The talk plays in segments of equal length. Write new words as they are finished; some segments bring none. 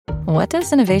What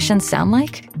does innovation sound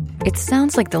like? It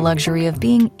sounds like the luxury of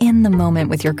being in the moment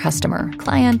with your customer,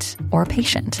 client, or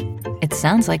patient. It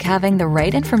sounds like having the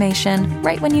right information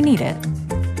right when you need it.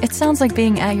 It sounds like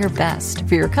being at your best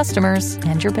for your customers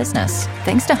and your business.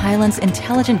 Thanks to Hyland's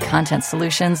intelligent content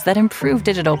solutions that improve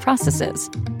digital processes,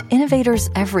 innovators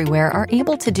everywhere are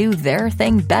able to do their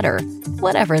thing better,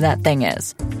 whatever that thing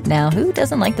is. Now, who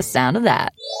doesn't like the sound of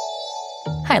that?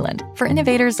 Hyland, for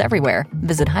innovators everywhere.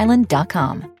 Visit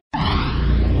Hyland.com.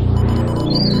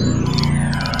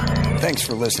 Thanks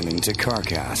for listening to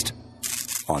CarCast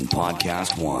on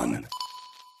Podcast One.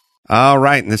 All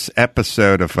right, in this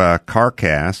episode of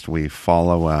CarCast, we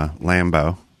follow a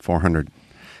Lambo 400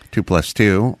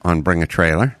 2+2 on Bring a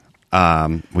Trailer.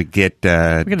 We get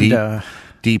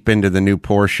deep into the new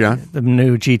Porsche. The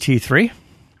new GT3.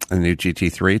 The new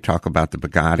GT3. Talk about the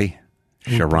Bugatti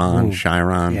Chiron.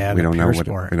 Yeah, we don't know what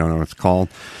it's called.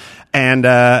 And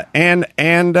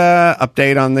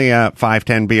update on the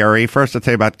 510 BRE. First, I'll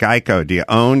tell you about Geico. Do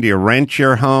you rent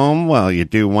your home? Well, you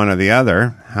do one or the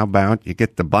other. How about you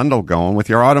get the bundle going with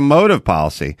your automotive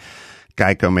policy?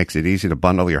 Geico makes it easy to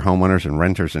bundle your homeowners and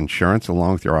renters insurance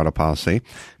along with your auto policy.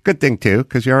 Good thing, too,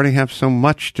 because you already have so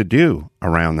much to do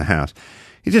around the house.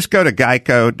 You just go to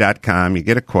geico.com, you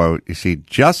get a quote, you see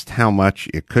just how much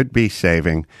you could be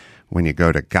saving when you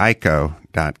go to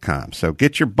geico.com. So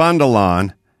get your bundle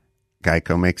on.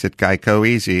 Geico makes it Geico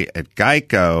easy at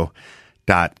geico.com.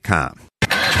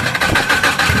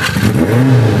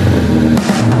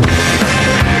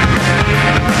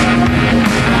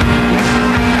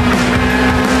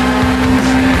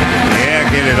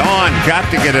 Yeah, get it on. Got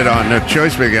to get it on. No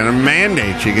choice. We're going to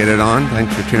mandate you get it on.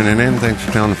 Thanks for tuning in. Thanks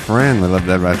for telling a friend. We love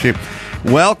that about you.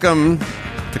 Welcome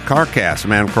to CarCast.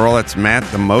 Man, Carl, it's Matt,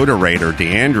 the Motorator,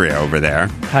 DeAndrea over there.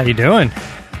 How you doing?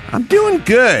 I'm doing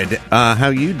good. How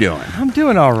you doing? I'm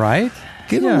doing all right.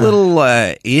 Getting a little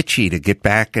itchy to get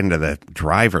back into the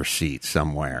driver's seat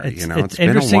somewhere. It's been a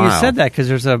interesting while. You said that because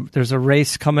there's a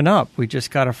race coming up. We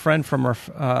just got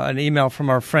an email from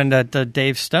our friend at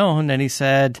Dave Stone, and he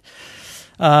said,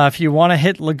 if you want to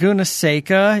hit Laguna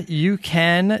Seca, you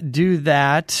can do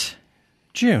that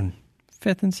June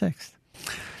 5th and 6th.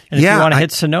 And if you want to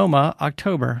hit Sonoma,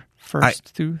 October 1st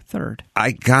through 3rd.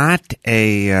 I got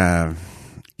a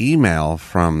email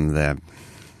from the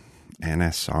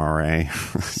NSRA,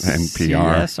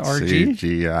 NPR,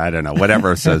 CSRG, I don't know,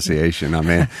 whatever association I'm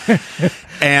in.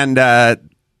 And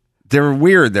they were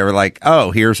weird. They were like, oh,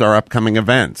 here's our upcoming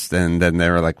events. And then they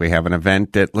were like, we have an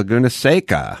event at Laguna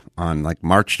Seca on like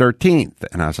March 13th.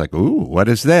 And I was like, ooh, what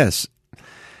is this?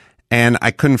 And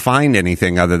I couldn't find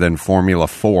anything other than Formula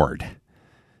Ford.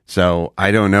 So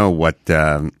I don't know what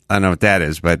that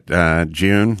is, but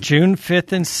June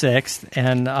 5th and 6th,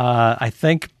 and I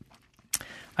think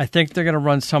they're going to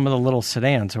run some of the little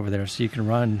sedans over there, so you can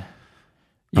run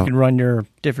your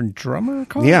different drummer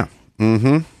car. Yeah,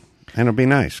 and it'll be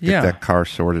nice. Get that car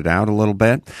sorted out a little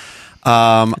bit.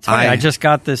 I just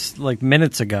got this like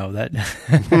minutes ago that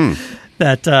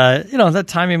that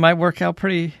timing might work out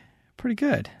pretty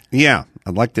good. Yeah,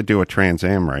 I'd like to do a Trans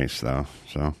Am race though,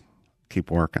 so. Keep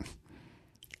working.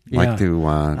 I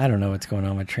don't know what's going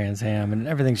on with Trans Am, and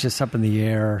everything's just up in the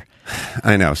air.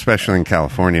 I know, especially in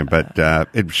California, but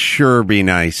it'd sure be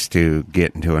nice to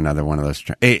get into another one of those.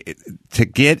 To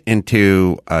get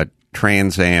into a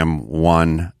Trans Am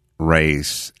 1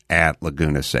 race at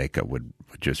Laguna Seca would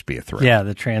just be a thrill. Yeah,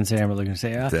 the Trans Am at Laguna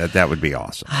Seca. That would be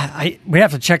awesome. We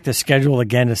have to check the schedule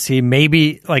again to see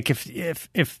maybe like if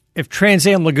Trans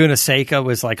Am Laguna Seca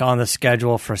was like on the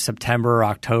schedule for September or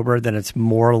October, then it's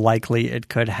more likely it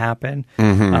could happen.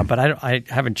 Mm-hmm. But I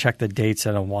haven't checked the dates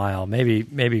in a while.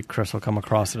 Maybe Chris will come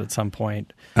across it at some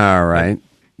point. All right.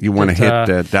 You want to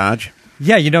hit Dodge?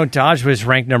 Yeah, Dodge was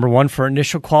ranked number 1 for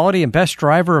initial quality and best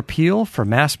driver appeal for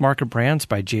mass market brands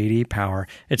by J.D. Power.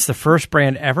 It's the first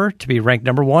brand ever to be ranked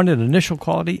number 1 in initial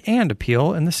quality and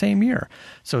appeal in the same year.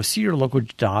 So see your local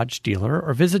Dodge dealer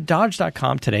or visit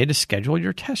Dodge.com today to schedule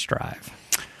your test drive.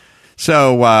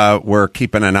 So we're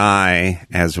keeping an eye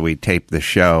as we tape the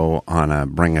show on a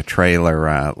Bring a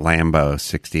Trailer Lambo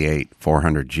 68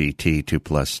 400GT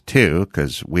 2+2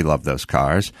 because we love those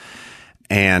cars.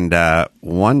 And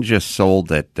one just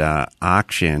sold at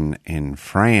auction in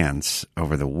France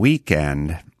over the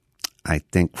weekend, I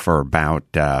think for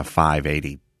about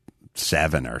 $587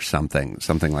 or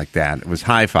something like that. It was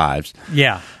high fives.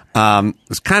 Yeah. It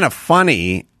was kind of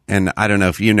funny, and I don't know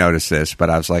if you noticed this, but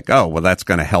I was like, oh, well, that's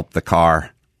going to help the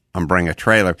car on Bring a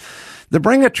Trailer. The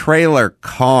Bring a Trailer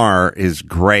car is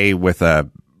gray with a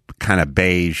kind of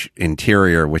beige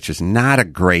interior, which is not a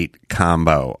great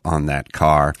combo on that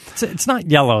car. It's not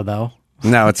yellow, though.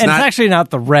 No, it's and not. It's actually not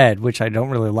the red, which I don't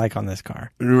really like on this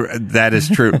car. That is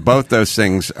true. Both those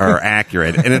things are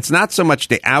accurate. And it's not so much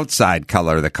the outside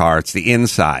color of the car, it's the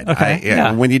inside.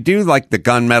 Okay. When you do like the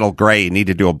gunmetal gray, you need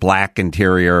to do a black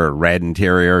interior or red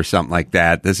interior or something like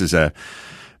that. This is a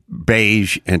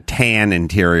beige and tan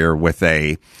interior with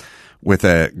a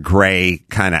gray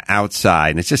kind of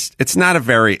outside. And it's not a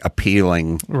very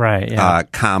appealing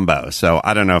combo. So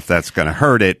I don't know if that's going to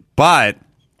hurt it. But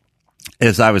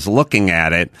as I was looking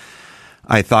at it,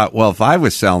 I thought, well, if I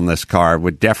was selling this car, I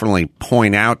would definitely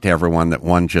point out to everyone that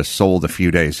one just sold a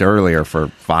few days earlier for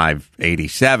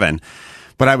 $587.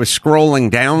 But I was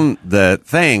scrolling down the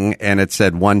thing and it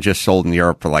said one just sold in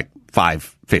Europe for like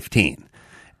 $515.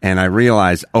 And I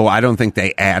realized, I don't think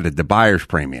they added the buyer's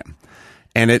premium.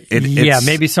 And it's,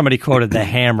 maybe somebody quoted the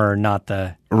hammer, not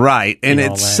the right. And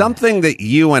it's something that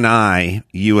you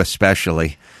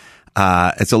especially,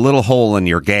 it's a little hole in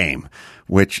your game.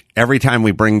 Which every time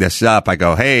we bring this up, I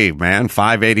go, "Hey, man,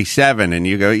 $587," and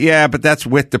you go, "Yeah, but that's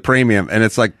with the premium." And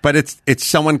it's like, but it's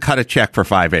someone cut a check for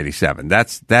 $587.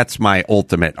 That's my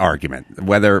ultimate argument.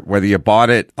 Whether you bought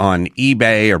it on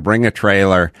eBay or Bring a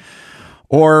Trailer,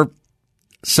 or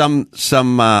some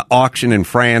auction in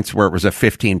France where it was a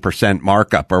 15%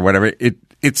 markup or whatever,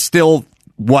 it's still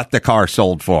what the car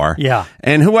sold for. Yeah.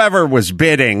 And whoever was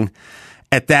bidding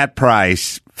at that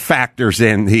price factors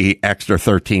in the extra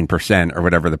 13% or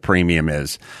whatever the premium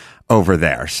is over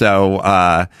there.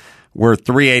 So we're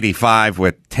 $385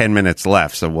 with 10 minutes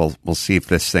left. So we'll see if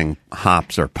this thing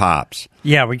hops or pops.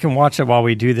 Yeah, we can watch it while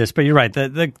we do this. But you're right.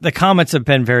 The comments have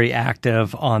been very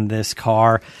active on this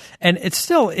car. And it's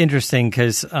still interesting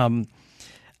because,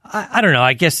 I don't know,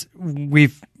 I guess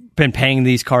we've been paying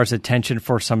these cars attention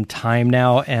for some time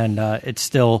now. And it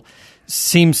still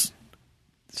seems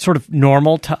sort of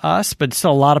normal to us. But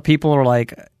still a lot of people are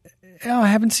like, I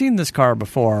haven't seen this car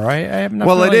before. I have not.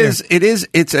 Well,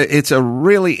 it's a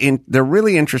really they're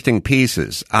really interesting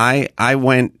pieces. I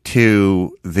went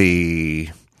to the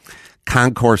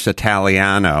Concourse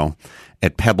Italiano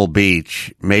at Pebble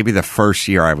Beach, maybe the first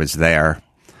year I was there.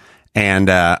 And,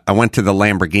 I went to the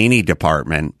Lamborghini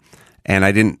department and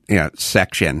I didn't,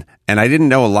 section, and I didn't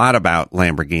know a lot about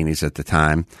Lamborghinis at the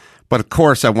time. But of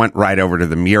course, I went right over to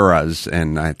the Miuras,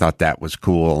 and I thought that was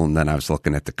cool. And then I was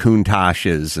looking at the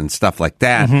Countachs and stuff like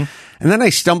that. Mm-hmm. And then I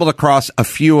stumbled across a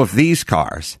few of these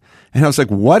cars, and I was like,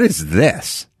 what is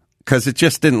this? Because it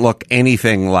just didn't look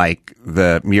anything like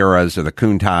the Miuras or the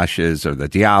Countachs or the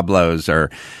Diablos or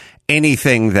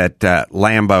anything that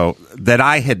Lambo, that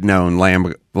I had known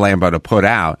Lambo to put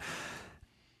out.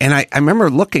 And I remember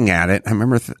looking at it. I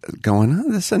remember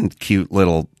going, this is a cute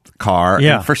little car.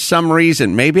 Yeah. And for some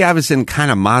reason, maybe I was in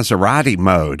kind of Maserati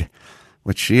mode,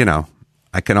 which, I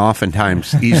can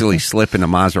oftentimes easily slip into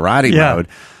Maserati mode.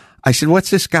 I said, what's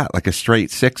this got? Like a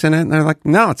straight six in it? And they're like,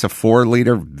 no, it's a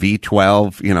 4-liter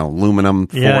V12, aluminum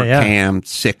 4-cam,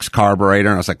 6 carburetor.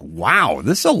 And I was like, wow,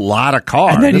 this is a lot of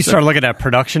cars. And then you start looking at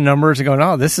production numbers and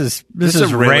going, this is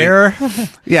rare.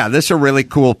 Yeah, this is a really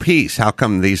cool piece. How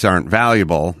come these aren't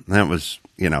valuable? And that was,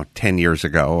 10 years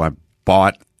ago. I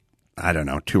bought,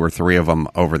 2 or 3 of them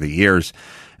over the years.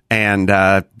 And,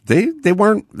 they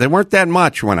weren't that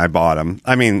much when I bought them.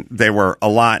 I mean, they were a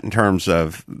lot in terms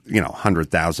of,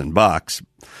 $100,000,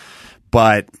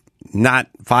 but not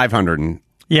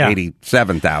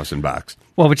 $587,000.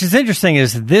 Well, which is interesting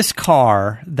is this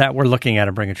car that we're looking at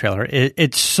Bring a Trailer,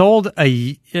 it sold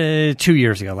 2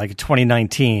 years ago, like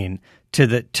 2019, to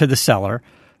the seller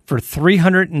for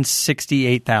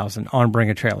 $368,000 on Bring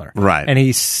a Trailer. Right. And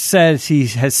he says he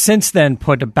has since then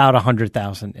put about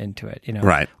 $100,000 into it.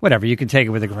 Right. Whatever. You can take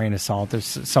it with a grain of salt. There's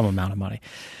some amount of money.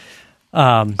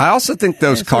 I also think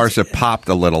those cars have popped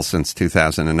a little since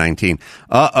 2019.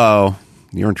 Uh-oh.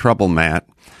 You're in trouble, Matt.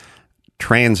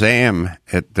 Trans Am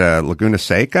at Laguna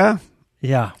Seca?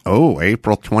 Yeah. Oh,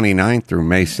 April 29th through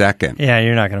May 2nd. Yeah,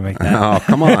 you're not going to make that. Oh,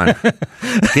 come on.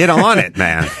 Get on it,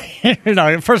 man.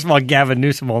 First of all, Gavin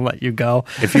Newsom won't let you go.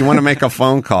 If you want to make a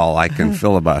phone call, I can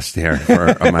filibuster here for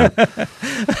a minute.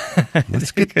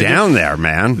 Let's get down there,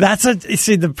 man.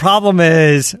 See, the problem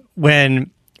is when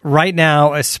right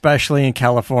now, especially in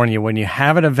California, when you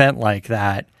have an event like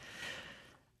that,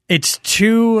 it's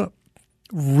too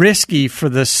risky for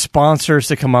the sponsors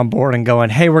to come on board and going,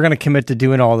 hey, we're going to commit to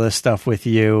doing all this stuff with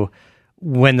you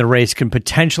when the race can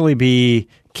potentially be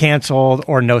canceled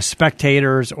or no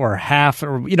spectators or half,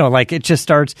 or it just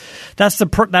starts. That's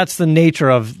the nature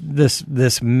of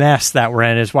this mess that we're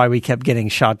in, is why we kept getting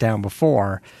shot down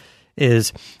before.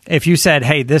 Is if you said,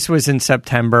 hey, this was in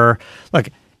September, look,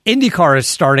 IndyCar is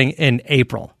starting in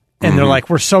April. And they're like,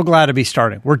 we're so glad to be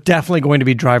starting. We're definitely going to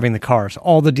be driving the cars.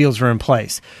 All the deals are in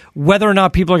place. Whether or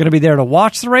not people are going to be there to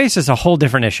watch the race is a whole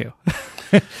different issue.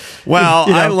 Well,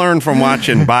 I learned from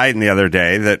watching Biden the other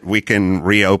day that we can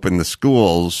reopen the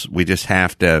schools. We just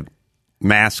have to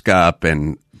mask up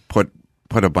and put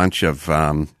a bunch of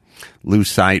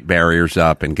loose sight barriers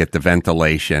up and get the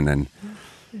ventilation, and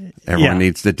everyone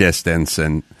needs the distance.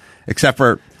 And except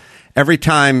for every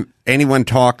time anyone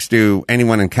talks to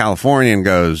anyone in California and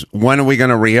goes, when are we going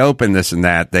to reopen this and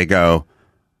that? They go,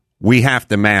 we have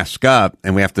to mask up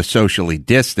and we have to socially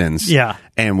distance. Yeah.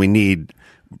 And we need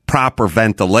proper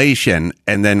ventilation.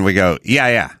 And then we go,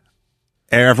 yeah.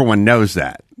 Everyone knows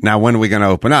that. Now, when are we going to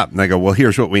open up? And they go, well,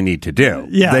 here's what we need to do.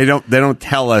 Yeah. They don't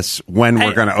tell us when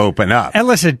we're going to open up. And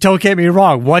listen, don't get me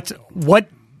wrong.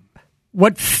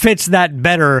 What fits that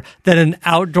better than an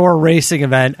outdoor racing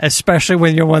event, especially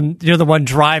when you're the one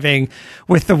driving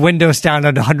with the windows down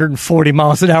at 140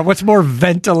 miles an hour? What's more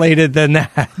ventilated than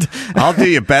that? I'll do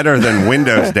you better than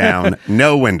windows down,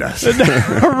 no windows.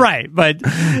 Right, but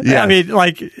I mean,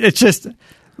 like, it's just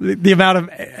the amount of,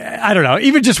 I don't know,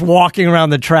 even just walking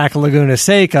around the track of Laguna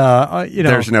Seca,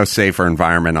 There's no safer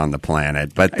environment on the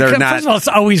planet, but they're not. First of all, it's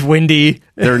always windy.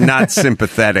 They're not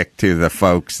sympathetic to the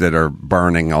folks that are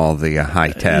burning all the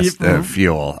high test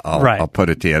fuel. I'll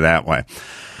put it to you that way.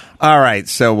 All right,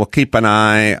 so we'll keep an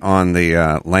eye on the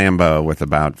Lambo with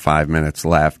about 5 minutes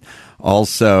left.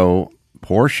 Also,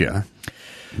 Porsche.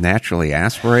 Naturally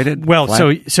aspirated. Well,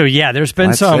 so yeah, there's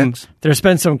been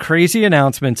some crazy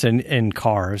announcements in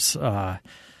cars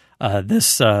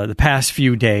the past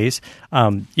few days.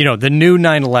 The new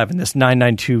 911, this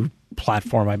 992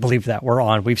 platform, I believe that we're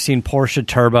on. We've seen Porsche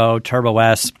Turbo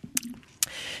S,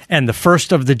 and the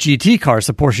first of the GT cars,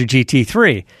 the Porsche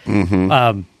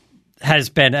GT3, has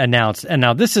been announced. And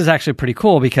now this is actually pretty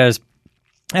cool because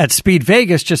at Speed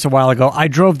Vegas just a while ago, I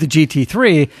drove the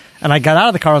GT3 and I got out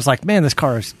of the car. I was like, man, this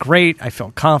car is great. I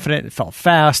felt confident. It felt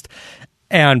fast.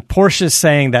 And Porsche is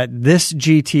saying that this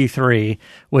GT3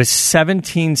 was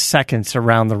 17 seconds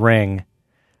around the ring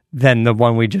than the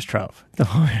one we just drove.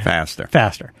 Faster.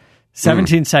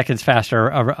 17 seconds faster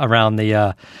around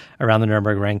the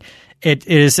Nürburgring. It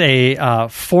is a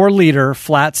 4-liter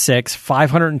flat six,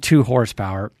 502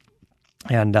 horsepower.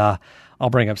 And I'll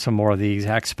bring up some more of the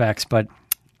exact specs, but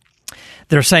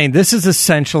they're saying this is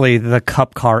essentially the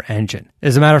Cup car engine.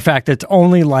 As a matter of fact, it's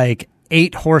only like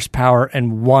 8 horsepower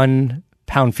and 1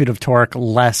 pound-feet of torque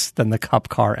less than the Cup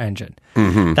car engine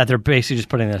that they're basically just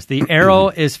putting this. The aero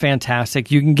is fantastic.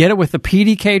 You can get it with the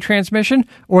PDK transmission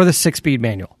or the 6-speed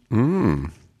manual.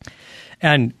 And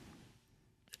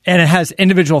it has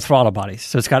individual throttle bodies.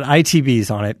 So it's got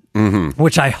ITBs on it,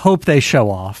 which I hope they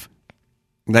show off.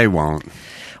 They won't.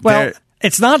 Well,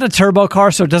 it's not a turbo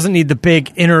car, so it doesn't need the big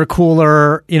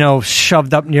intercooler,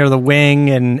 shoved up near the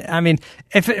wing. And I mean,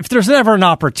 if there's ever an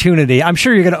opportunity, I'm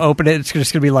sure you're going to open it. It's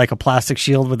just going to be like a plastic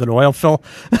shield with an oil fill,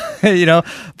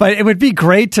 But it would be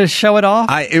great to show it off.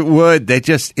 It would.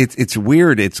 It's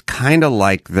weird. It's kind of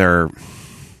like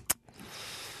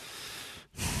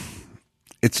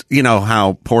it's,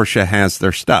 how Porsche has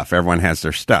their stuff. Everyone has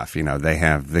their stuff. They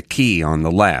have the key on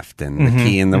the left and the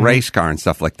key in the race car and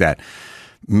stuff like that.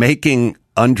 Making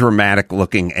undramatic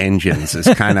looking engines is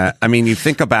kind of, you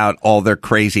think about all their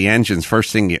crazy engines.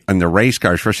 First thing in the race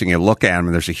cars, first thing you look at them,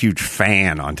 and there's a huge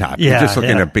fan on top. You're just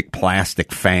looking at a big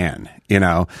plastic fan,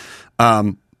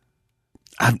 I'm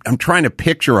trying to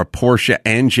picture a Porsche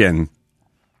engine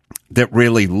that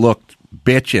really looked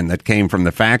bitchin' that came from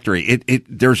the factory.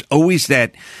 There's always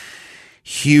that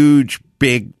huge,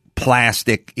 big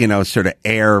plastic, sort of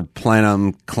air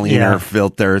plenum cleaner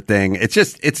filter thing.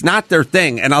 It's not their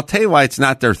thing. And I'll tell you why it's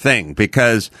not their thing,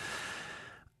 because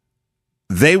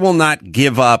they will not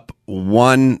give up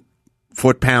 1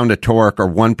 foot-pound of torque or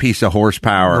 1 piece of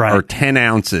horsepower or 10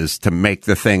 ounces to make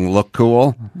the thing look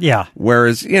cool. Yeah.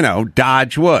 Whereas,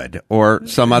 Dodge would, or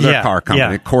some other car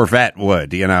company, Corvette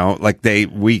would,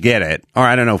 we get it. Or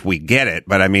I don't know if we get it,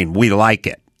 but we like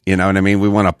it. You know what I mean? We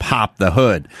want to pop the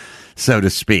hood, so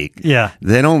to speak. Yeah.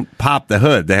 They don't pop the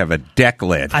hood. They have a deck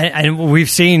lid. And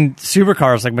we've seen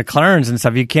supercars like McLarens and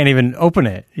stuff. You can't even open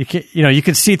it. You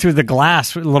can see through the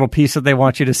glass a little piece that they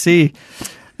want you to see.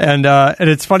 And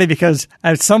it's funny because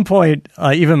at some point,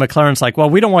 even McLaren's like, well,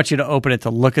 we don't want you to open it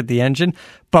to look at the engine,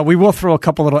 but we will throw a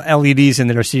couple little LEDs in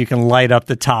there so you can light up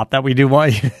the top that we do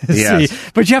want you to see.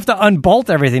 But you have to unbolt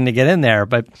everything to get in there.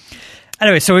 But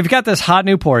anyway, so we've got this hot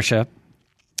new Porsche.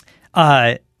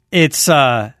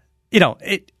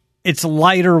 It's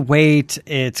lighter weight.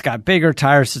 It's got bigger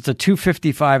tires. It's a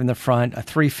 255 in the front, a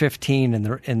 315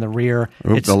 in the rear.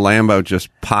 The Lambo just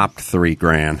popped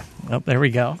 $3,000. Oh, there we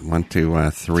go. Went to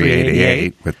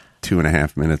 388 with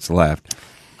 2.5 minutes left.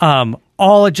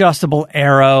 All adjustable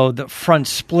aero, the front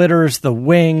splitters, the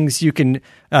wings. You can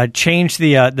change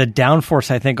the downforce,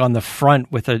 I think, on the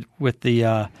front with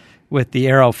the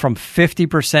aero from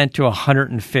 50% to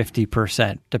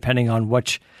 150%, depending on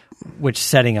which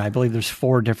setting. I believe there's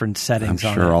 4 different settings.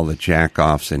 I'm sure all the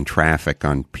jack-offs in traffic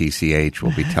on PCH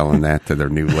will be telling that to their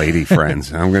new lady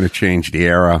friends. I'm going to change the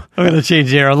aero. I'm going to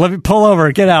change the aero. Let me pull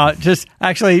over. Get out. Just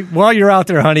actually, while you're out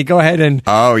there, honey, go ahead and.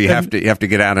 Oh, you have to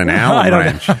get out an Allen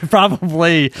wrench.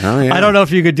 Probably. Oh, yeah. I don't know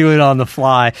if you could do it on the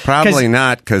fly. Probably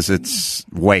not, because it's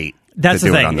weight. That's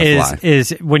the thing.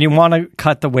 Is when you want to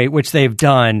cut the weight, which they've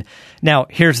done. Now,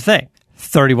 here's the thing: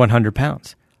 3,100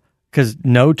 pounds. Because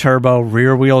no turbo,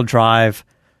 rear-wheel drive.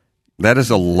 That is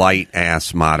a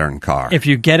light-ass modern car. If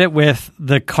you get it with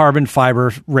the carbon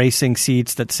fiber racing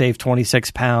seats that save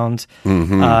 26 pounds,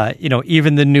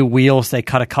 even the new wheels, they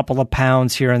cut a couple of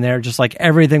pounds here and there, just like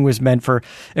everything was meant for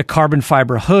a carbon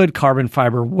fiber hood, carbon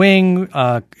fiber wing,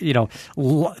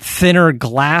 thinner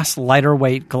glass, lighter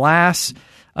weight glass.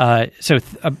 Just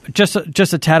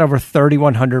a tad over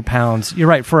 3,100 pounds. You're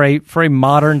right, for a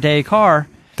modern-day car.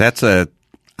 That's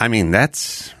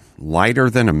lighter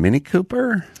than a Mini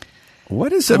Cooper.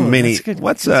 What is a Mini?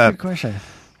 That's a good question.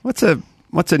 What's a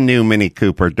new Mini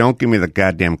Cooper? Don't give me the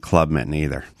goddamn Clubman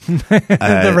either.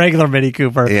 The regular Mini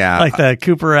Cooper, yeah, like the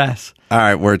Cooper S. All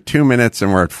right, we're at 2 minutes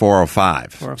and we're at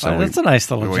 405. 405. So that's a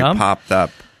nice little jump. We popped up.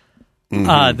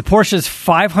 Mm-hmm. The Porsche is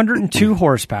 502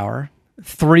 horsepower,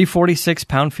 346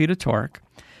 pound-feet of torque,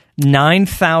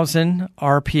 9,000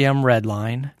 RPM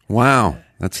redline. Wow,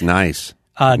 that's nice.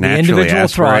 The individual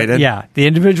throttle, the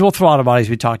individual throttle bodies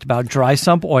we talked about, dry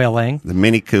sump oiling. The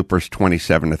Mini Cooper's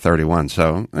 27 to 31,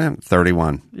 so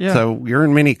 31. Yeah. So you're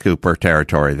in Mini Cooper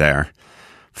territory there.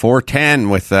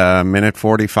 410 with a minute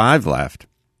 45 left.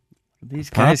 These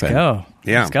guys go.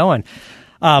 Yeah. It's going.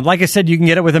 Like I said, you can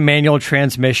get it with a manual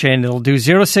transmission. It'll do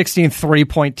 0 to 60 in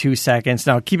 3.2 seconds.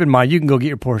 Now, keep in mind, you can go get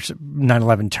your Porsche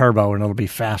 911 Turbo, and it'll be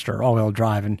faster, all-wheel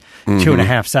drive in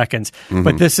 2.5 seconds. Mm-hmm.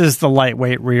 But this is the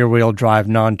lightweight rear-wheel drive,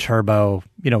 non-turbo,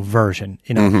 version.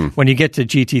 When you get to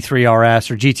GT3 RS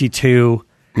or GT2,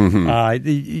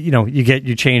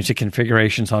 you change the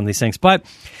configurations on these things. But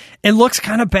it looks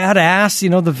kind of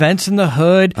badass, the vents in the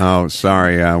hood. Oh,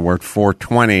 sorry. We're at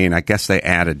 420, and I guess they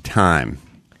added time.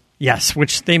 Yes,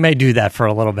 which they may do that for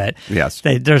a little bit. Yes.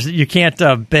 You can't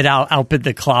outbid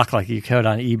the clock like you could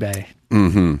on eBay.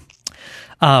 Mm-hmm.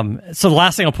 So the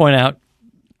last thing I'll point out,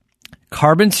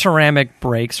 carbon ceramic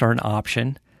brakes are an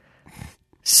option.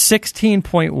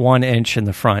 16.1 inch in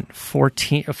the front,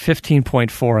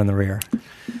 15.4 in the rear.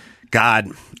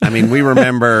 God, we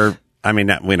remember... we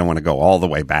don't want to go all the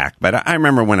way back, but I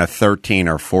remember when a 13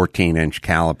 or 14 inch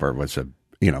caliper was a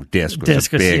disc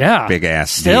was a big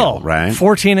ass deal, right?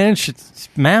 14 inch, it's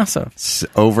massive.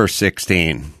 Over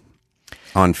 16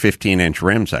 on 15-inch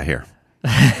rims, I hear.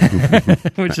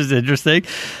 Which is interesting.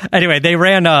 Anyway, they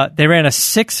ran a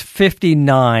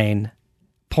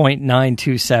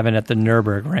 6:59.927 at the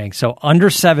Nürburgring, so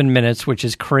under 7 minutes, which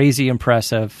is crazy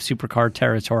impressive, supercar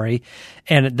territory,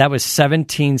 and that was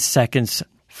 17 seconds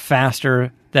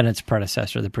faster than its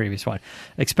predecessor, the previous one.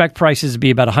 Expect prices to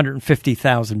be about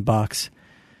 $150,000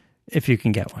 if you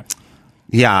can get one.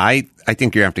 Yeah, I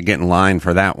think you have to get in line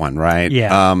for that one, right?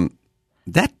 Yeah.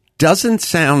 That doesn't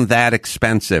sound that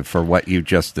expensive for what you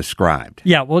just described.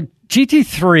 Yeah, well,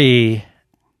 GT3,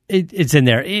 it's in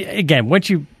there. Again, once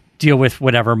you deal with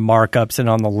whatever markups and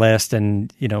on the list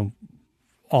and,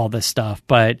 all this stuff,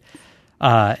 but...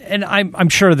 and I'm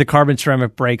sure the carbon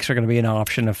ceramic brakes are going to be an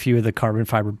option. A few of the carbon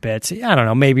fiber bits, I don't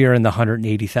know, maybe you're in the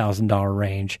 $180,000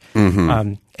 range.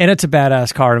 Mm-hmm. And it's a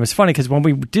badass car. And it was funny because when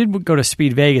we did go to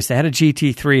Speed Vegas, they had a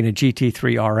GT3 and a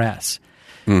GT3 RS.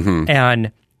 Mm-hmm.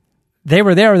 And they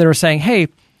were there. They were saying, hey,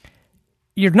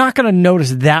 you're not going to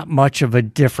notice that much of a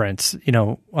difference,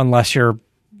 unless you're,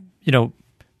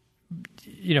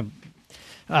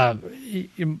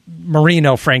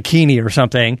 Marino Franchini or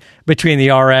something between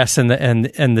the RS and the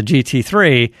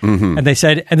GT3, mm-hmm. and they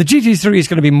said, and the GT3 is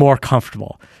going to be more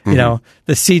comfortable. Mm-hmm.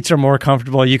 The seats are more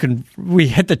comfortable. We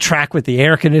hit the track with the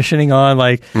air conditioning on,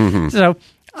 mm-hmm. So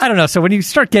I don't know. So when you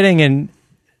start getting into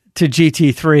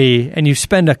GT3 and you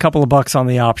spend a couple of bucks on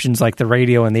the options like the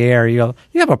radio and the air, you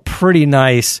have a pretty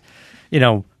nice,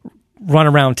 run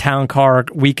around town car,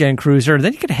 weekend cruiser.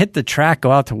 Then you could hit the track,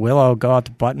 go out to Willow, go out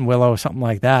to Button Willow, something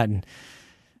like that, and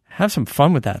have some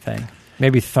fun with that thing.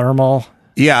 Maybe thermal.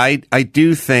 Yeah, I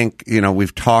do think,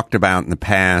 we've talked about in the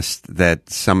past that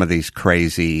some of these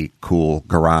crazy cool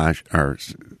garage or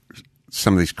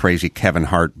some of these crazy Kevin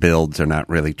Hart builds are not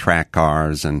really track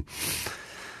cars. And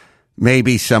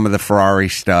maybe some of the Ferrari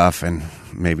stuff and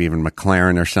maybe even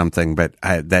McLaren or something. But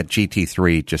that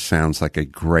GT3 just sounds like a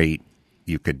great,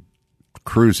 you could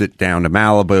cruise it down to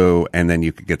Malibu and then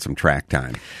you could get some track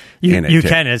time. You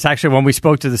can. It's actually, when we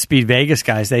spoke to the Speed Vegas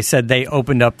guys, they said they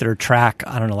opened up their track,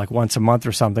 I don't know, like once a month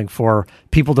or something for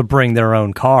people to bring their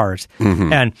own cars.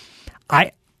 Mm-hmm. And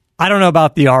I don't know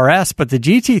about the RS, but the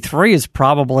GT3 is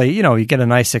probably, you get a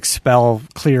nice Expel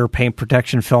clear paint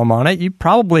protection film on it. You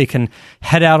probably can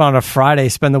head out on a Friday,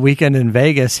 spend the weekend in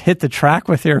Vegas, hit the track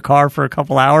with your car for a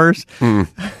couple hours, and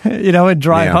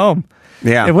drive home.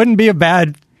 Yeah. It wouldn't be a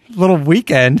bad little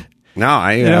weekend. No,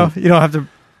 you don't have to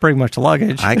bring much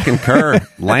luggage. I concur.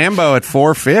 Lambo at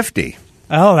 $450.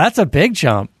 Oh, that's a big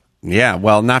jump. Yeah,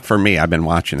 well, not for me. I've been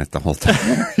watching it the whole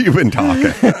time. You've been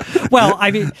talking. Well, I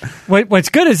mean, what's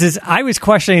good is I was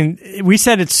questioning. We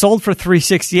said it's sold for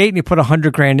 $368, and he put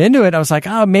 $100,000 into it. I was like,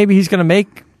 oh, maybe he's going to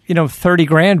make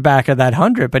 $30,000 back of that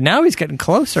 100. But now he's getting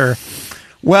closer.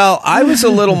 Well, I was a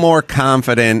little more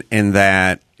confident in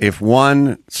that if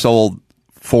one sold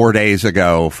 4 days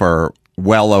ago for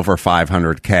well over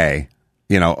 $500K,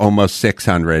 almost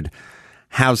 600,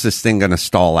 how's this thing going to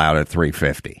stall out at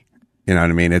 350? You know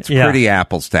what I mean? It's pretty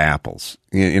apples to apples.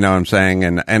 You know what I'm saying?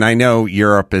 And I know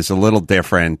Europe is a little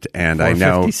different, and I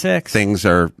know things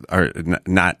are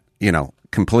not,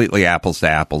 completely apples to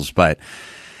apples, but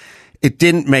it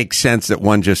didn't make sense that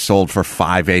one just sold for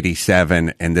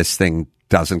 $587 and this thing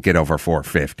doesn't get over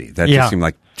 $450. That just seemed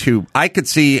like too. I could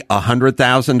see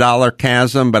 $100,000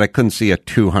 chasm, but I couldn't see a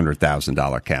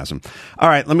 $200,000 chasm. All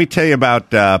right, let me tell you about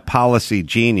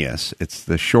PolicyGenius. It's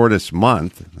the shortest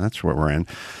month. That's what we're in.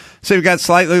 So you've got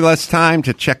slightly less time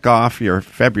to check off your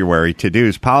February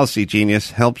to-dos.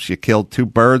 PolicyGenius helps you kill two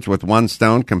birds with one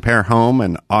stone. Compare home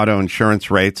and auto insurance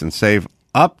rates and save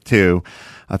up to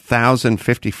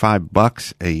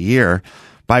 $1,055 a year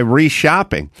by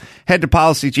reshopping. Head to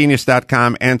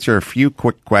PolicyGenius.com, answer a few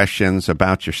quick questions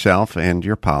about yourself and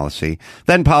your policy.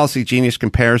 Then PolicyGenius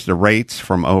compares the rates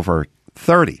from over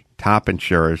 30 top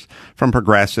insurers from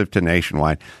Progressive to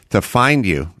Nationwide to find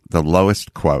you the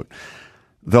lowest quote.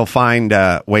 They'll find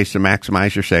ways to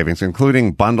maximize your savings,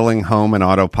 including bundling home and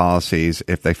auto policies.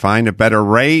 If they find a better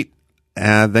rate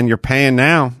than you're paying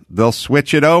now, they'll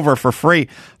switch it over for free.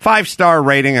 5-star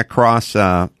rating across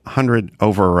over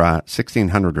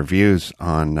 1,600 reviews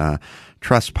on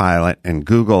Trustpilot and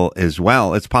Google as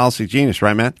well. It's PolicyGenius,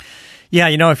 right, Matt? Yeah,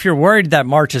 if you're worried that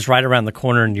March is right around the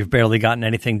corner and you've barely gotten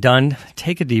anything done,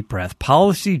 take a deep breath.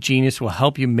 PolicyGenius will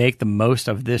help you make the most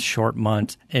of this short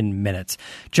month in minutes.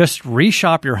 Just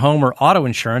reshop your home or auto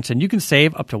insurance and you can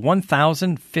save up to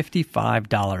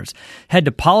 $1,055. Head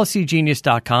to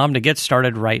PolicyGenius.com to get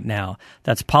started right now.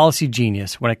 That's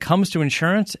PolicyGenius. When it comes to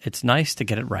insurance, it's nice to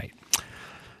get it right.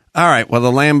 All right, well,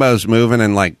 the Lambo's moving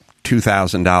in like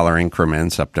 $2,000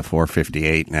 increments up to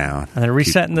 $458 now. And they're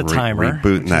resetting the timer.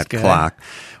 Rebooting that clock.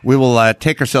 We will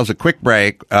take ourselves a quick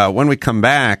break. When we come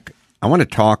back, I want to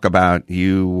talk about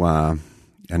an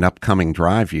upcoming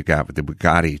drive you got with the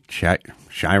Bugatti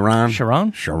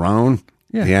Chiron?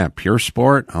 Yeah, pure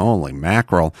sport. Holy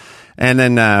mackerel. And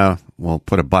then we'll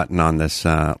put a button on this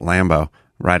Lambo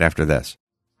right after this.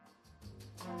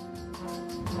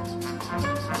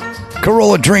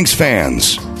 Corolla Drinks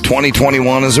fans,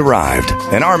 2021 has arrived,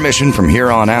 and our mission from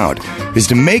here on out is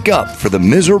to make up for the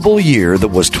miserable year that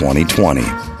was 2020.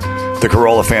 The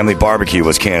Corolla family barbecue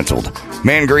was canceled,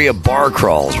 Mangria bar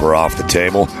crawls were off the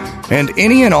table, and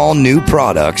any and all new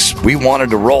products we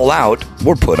wanted to roll out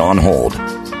were put on hold.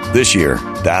 This year,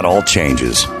 that all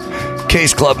changes.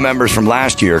 Case Club members from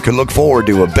last year can look forward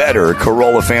to a better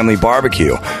Corolla family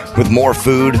barbecue with more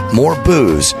food, more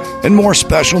booze, and more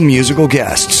special musical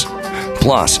guests.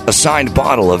 Plus, a signed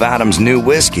bottle of Adam's new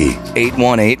whiskey,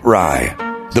 818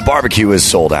 Rye. The barbecue is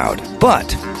sold out,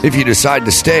 but if you decide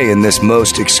to stay in this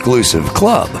most exclusive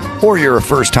club, or you're a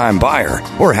first-time buyer,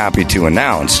 we're happy to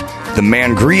announce the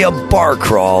Mangria Bar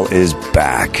Crawl is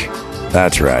back.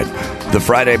 That's right. The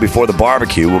Friday before the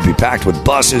barbecue will be packed with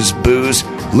buses, booze,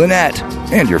 Lynette,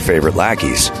 and your favorite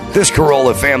lackeys. This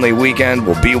Corolla family weekend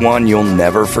will be one you'll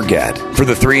never forget. For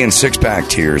the 3- and 6-pack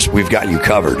tiers, we've got you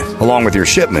covered. Along with your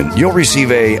shipment, you'll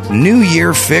receive a New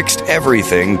Year Fixed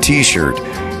Everything t-shirt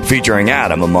featuring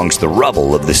Adam amongst the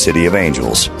rubble of the City of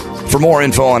Angels. For more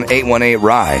info on 818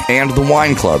 Rye and the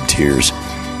Wine Club tiers,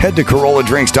 head to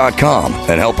CorollaDrinks.com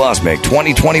and help us make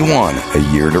 2021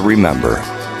 a year to remember.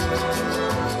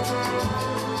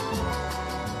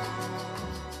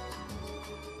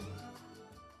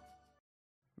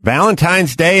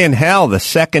 Valentine's Day in Hell, the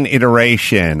second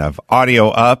iteration of Audio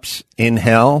Up's In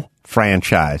Hell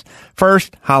franchise.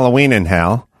 First, Halloween in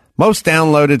Hell, Most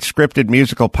downloaded scripted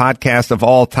musical podcast of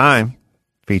all time.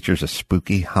 Features a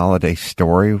spooky holiday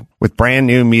story with brand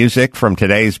new music from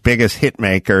today's biggest hit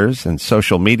makers and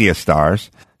social media stars.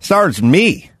 Stars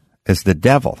me as the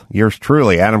devil, yours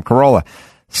truly, Adam Carolla.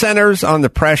 Centers on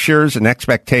the pressures and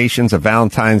expectations of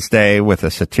Valentine's Day with a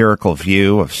satirical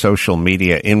view of social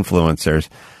media influencers,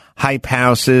 hype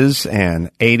houses,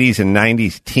 and 80s and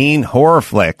 90s teen horror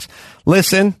flicks.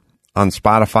 Listen on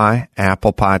Spotify,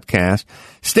 Apple Podcasts,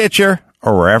 Stitcher,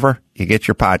 or wherever you get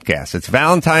your podcasts. It's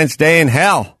Valentine's Day in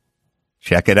hell.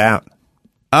 Check it out.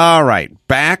 All right,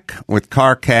 back with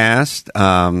CarCast.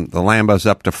 The Lambo's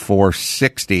up to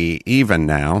 $460 even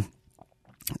now.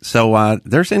 So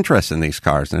there's interest in these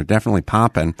cars, and they're definitely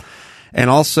popping. And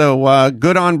also,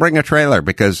 good on Bring a Trailer,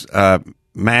 because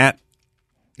Matt,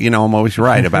 you know, I'm always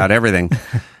right about everything.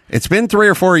 It's been 3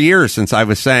 or 4 years since I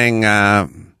was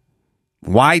saying,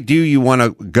 why do you want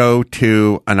to go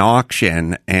to an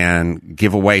auction and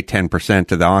give away 10%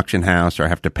 to the auction house or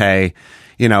have to pay,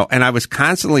 you know? And I was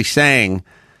constantly saying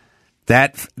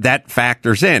that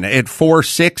factors in. At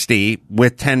 $460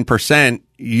 with 10%,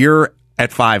 you're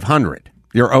at $500.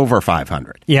 You're over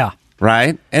 $500. Yeah.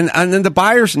 Right? And then the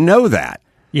buyers know that.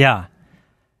 Yeah.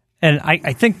 And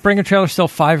I think Bring a Trailer is still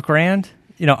 $5,000,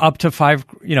 you know, up to $5,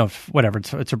 you know, whatever.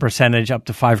 It's a percentage up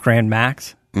to $5,000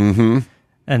 max. Mm-hmm.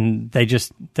 And they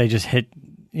just hit,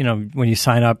 you know, when you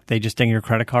sign up, they just ding your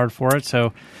credit card for it.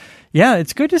 So, yeah,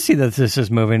 it's good to see that this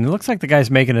is moving. It looks like the guy's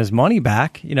making his money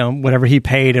back, you know, whatever he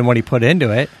paid and what he put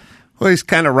into it. Well, he's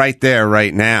kind of right there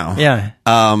right now. Yeah.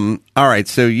 All right,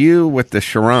 so you with the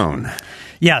Chiron.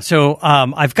 Yeah, so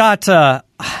I've got,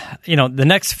 you know, the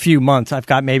next few months, I've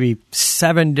got maybe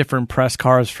 7 different press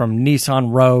cars from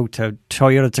Nissan Rogue to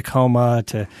Toyota Tacoma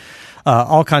to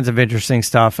all kinds of interesting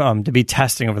stuff to be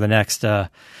testing over the next, I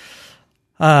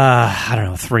don't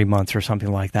know, 3 months or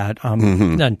something like that.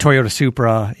 And Toyota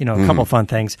Supra, you know, a couple of fun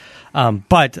things.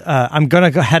 But I'm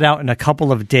going to head out in a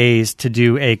couple of days to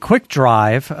do a quick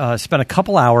drive, spend a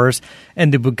couple hours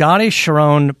in the Bugatti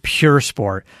Chiron Pure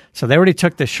Sport. So they already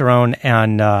took the Chiron,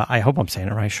 and I hope I'm saying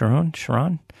it right.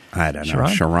 Chiron? I don't know.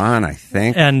 Chiron, I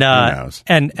think. And, who knows?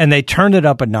 And they turned it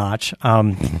up a notch.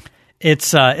 It's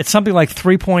something like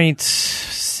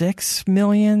 3.6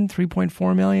 million,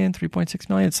 3.4 million, 3.6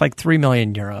 million. It's like 3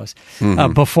 million euros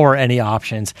before any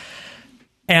options.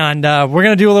 And we're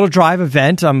going to do a little drive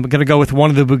event. I'm going to go with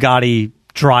one of the Bugatti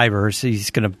drivers.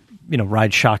 He's going to, you know,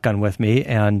 ride shotgun with me.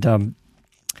 And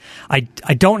I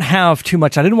don't have too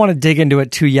much. I didn't want to dig into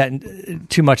it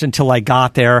too much until I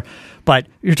got there. But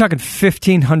you're talking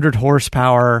 1,500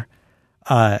 horsepower,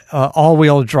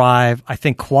 all-wheel drive, I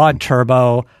think quad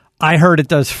turbo. I heard it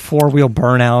does 4-wheel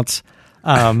burnouts.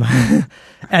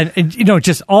 And, you know,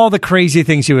 just all the crazy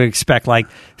things you would expect, like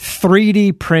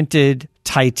 3D printed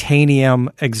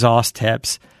titanium exhaust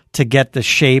tips to get the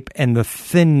shape and the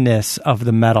thinness of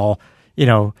the metal, you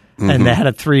know, and they had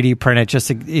a 3D print it just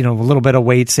to, you know, a little bit of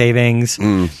weight savings.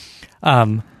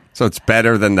 So it's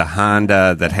better than the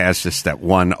Honda that has just that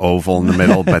one oval in the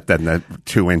middle, but then the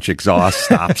 2-inch exhaust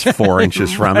stops 4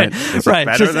 inches from it. Is it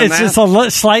better than it's that?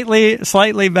 just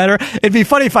slightly better. It'd be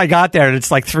funny if I got there and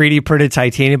it's like 3D printed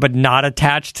titanium, but not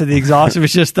attached to the exhaust. It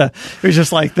was just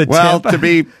like the tip.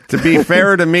 to be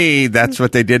fair to me, that's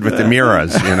what they did with the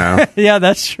Miras, you know. Yeah,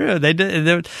 that's true. They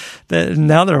did.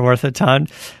 Now they're worth a ton.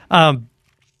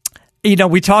 You know,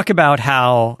 we talk about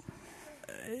how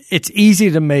it's easy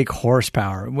to make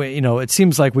horsepower. You know, it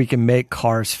seems like we can make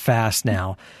cars fast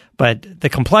now, but the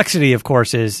complexity, of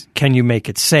course, is can you make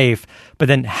it safe? But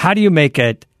then how do you make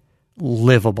it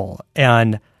livable?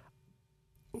 And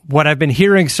what I've been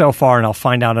hearing so far, and I'll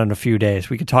find out in a few days,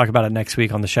 we could talk about it next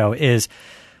week on the show, is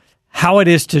how it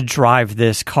is to drive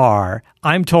this car.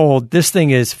 I'm told this thing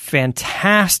is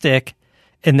fantastic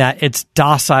in that it's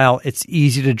docile, it's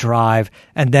easy to drive,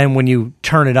 and then when you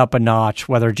turn it up a notch,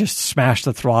 whether just smash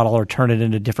the throttle or turn it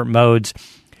into different modes,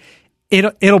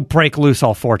 it'll break loose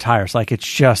all 4 tires. Like,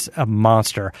 it's just a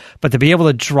monster. But to be able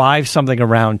to drive something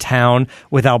around town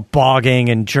without bogging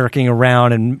and jerking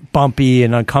around and bumpy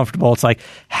and uncomfortable, it's like,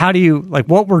 how do you, like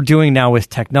what we're doing now with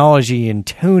technology and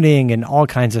tuning and all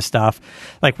kinds of stuff,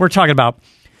 like we're talking about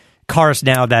cars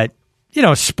now that, you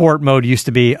know, sport mode used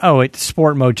to be,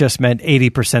 sport mode just meant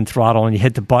 80% throttle, and you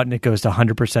hit the button, it goes to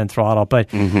 100% throttle.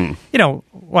 But, you know,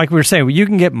 like we were saying, you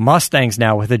can get Mustangs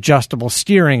now with adjustable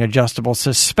steering, adjustable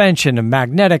suspension, a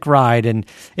magnetic ride. And,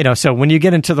 you know, so when you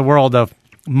get into the world of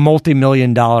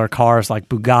multi-million-dollar cars like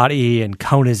Bugatti and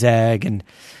Koenigsegg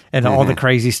and all the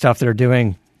crazy stuff they're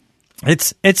doing,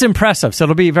 it's impressive. So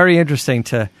it'll be very interesting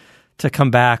to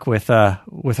come back with a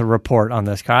report on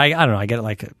this car. I don't know. I get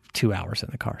like 2 hours in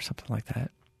the car, something like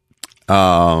that.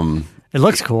 It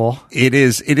looks cool. It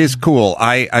is cool.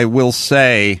 I will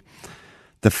say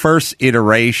the first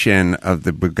iteration of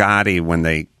the Bugatti when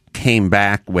they came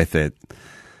back with it.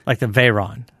 Like the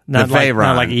Veyron. Not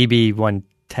like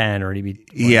EB110 or EB.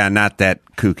 Yeah, not that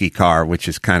kooky car, which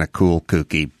is kind of cool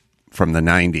kooky from the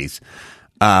 90s.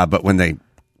 But when they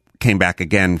came back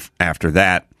again after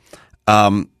that,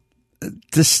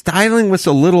 the styling was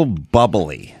a little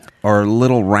bubbly or a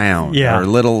little round or a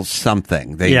little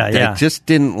something. They just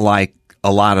didn't like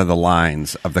a lot of the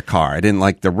lines of the car. I didn't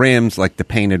like the rims, like the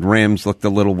painted rims looked a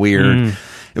little weird.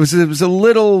 It was a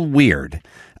little weird.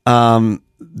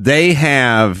 They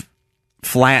have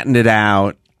flattened it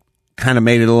out, kind of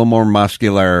made it a little more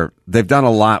muscular. They've done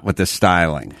a lot with the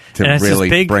styling to really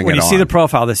bring it on. When you see the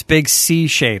profile, this big C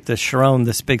shape, the Chiron,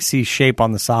 this big C shape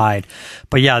on the side.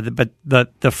 But yeah,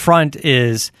 the front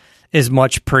is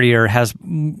much prettier, has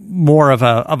more of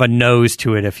a nose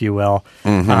to it, if you will,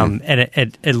 and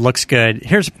it looks good.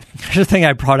 Here's the thing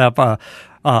I brought up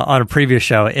on a previous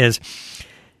show is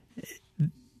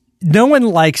no one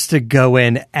likes to go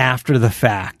in after the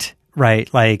fact,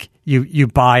 right? Like you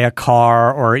buy a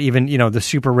car, or even the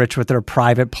super rich with their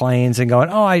private planes and going,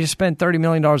 oh, I just spent $30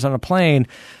 million on a plane.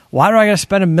 Why do I got to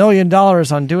spend $1 million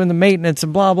on doing the maintenance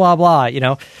and blah blah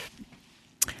blah?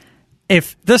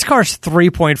 If this car's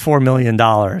 $3.4 million,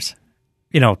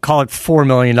 call it $4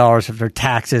 million of their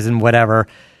taxes and whatever,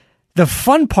 the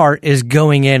fun part is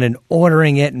going in and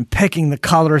ordering it and picking the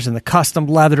colors and the custom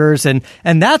leathers. And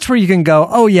that's where you can go,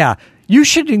 oh, yeah, you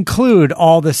should include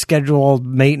all the scheduled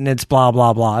maintenance, blah,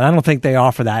 blah, blah. And I don't think they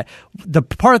offer that. The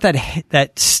part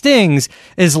that stings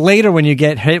is later when you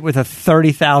get hit with a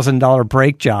 $30,000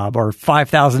 brake job or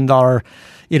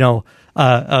 $5,000,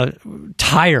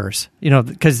 tires,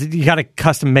 because you got to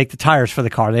custom make the tires for the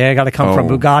car. They got to come from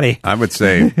Bugatti. I would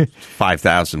say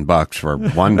 $5,000 for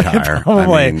one tire.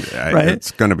 Probably, right?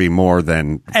 It's going to be more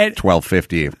than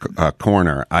 $1,250 a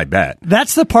corner, I bet.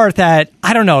 That's the part that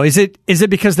I don't know. Is it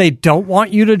because they don't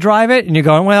want you to drive it, and you're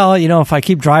going, well, if I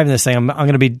keep driving this thing, I'm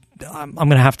going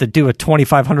to have to do a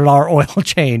 $2,500 oil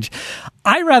change.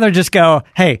 I'd rather just go,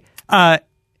 hey,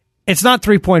 it's not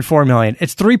 $3.4 million.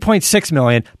 It's $3.6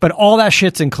 million, but all that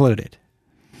shit's included.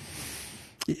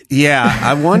 Yeah,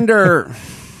 I wonder,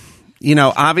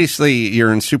 obviously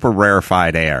you're in super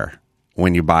rarefied air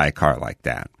when you buy a car like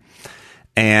that.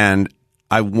 And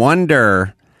I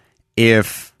wonder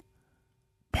if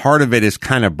part of it is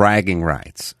kind of bragging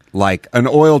rights. Like an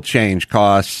oil change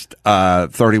costs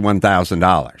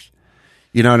 $31,000.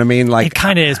 You know what I mean? Like it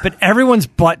kind of is, but everyone's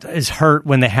butt is hurt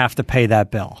when they have to pay that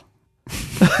bill.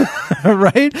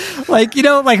 Right? Like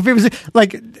if it was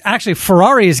actually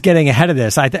Ferrari is getting ahead of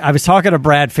this. I was talking to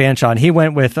Brad Fanchon. He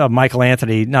went with Michael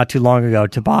Anthony not too long ago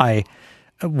to buy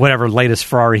whatever latest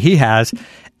Ferrari he has,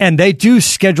 and they do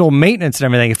schedule maintenance and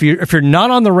everything. If you're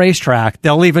not on the racetrack,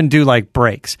 they'll even do like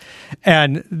brakes.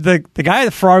 And the guy at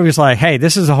the Ferrari was like, "Hey,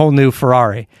 this is a whole new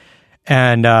Ferrari,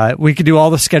 and we could do all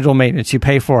the scheduled maintenance. You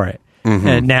pay for it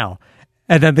now."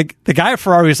 And then the guy at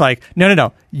Ferrari was like,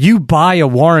 no, you buy a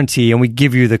warranty and we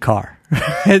give you the car.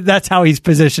 That's how he's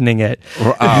positioning it.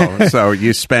 Oh, so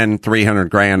you spend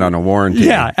 $300,000 on a warranty.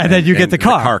 Yeah, and then you get the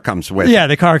car. The car comes with it. Yeah,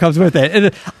 the car comes with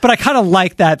it. But I kind of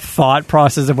like that thought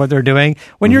process of what they're doing.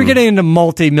 When you're getting into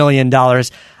multi-million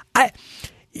dollars,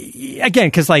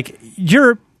 because like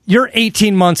you're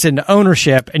 18 months into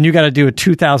ownership and you got to do a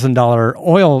 $2,000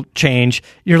 oil change.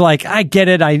 You're like, I get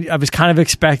it. I was kind of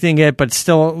expecting it, but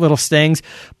still a little stings.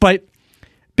 But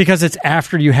because it's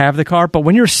after you have the car. But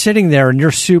when you're sitting there and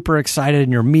you're super excited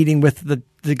and you're meeting with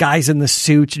the guys in the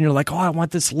suits and you're like, oh, I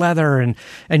want this leather. And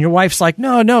your wife's like,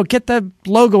 no, get the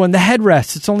logo and the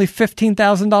headrest. It's only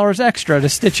 $15,000 extra to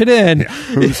stitch it in. Yeah.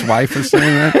 Whose wife is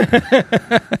saying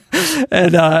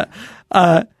that?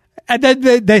 And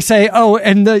then they say, oh,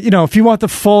 and if you want the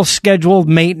full scheduled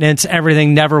maintenance,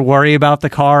 everything, never worry about the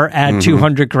car, add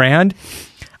 $200,000.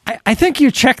 I think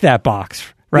you check that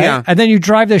box, right? Yeah. And then you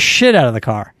drive the shit out of the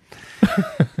car.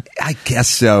 I guess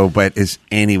so, but is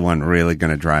anyone really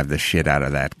going to drive the shit out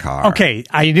of that car? Okay,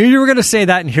 I knew you were going to say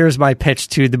that, and here's my pitch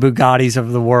to the Bugattis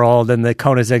of the world and the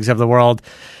Koenigseggs of the world.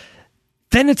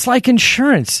 Then it's like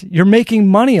insurance. You're making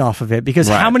money off of it because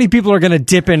how many people are going to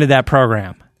dip into that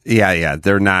program? Yeah,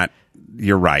 they're not.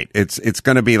 You're right. It's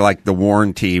going to be like the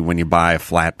warranty when you buy a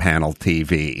flat panel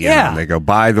TV. You know, they go,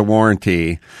 buy the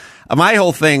warranty. My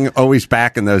whole thing always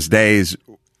back in those days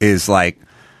is like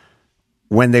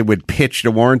when they would pitch the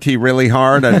warranty really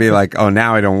hard, I'd be like, oh,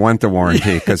 now I don't want the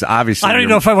warranty because obviously I don't even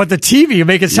know if I want the TV. You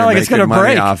make it sound like it's going to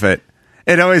break. Off it.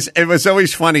 It was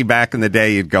always funny back in the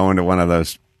day. You'd go into one of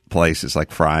those places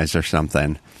like Fry's or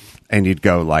something, and you'd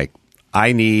go like,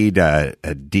 I need a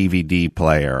DVD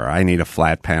player, or I need a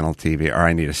flat panel TV, or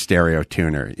I need a stereo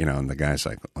tuner, and the guy's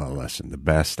like, well, listen, the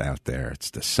best out there, it's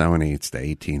the Sony, it's the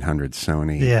 1800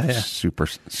 Sony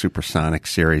Supersonic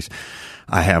series.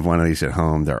 I have one of these at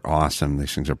home. They're awesome.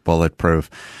 These things are bulletproof,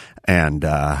 and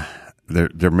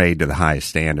they're made to the highest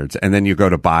standards. And then you go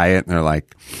to buy it, and they're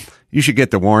like, you should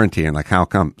get the warranty. And like, how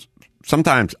come?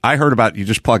 Sometimes I heard about you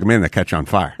just plug them in, they catch on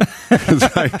fire.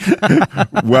 It's like,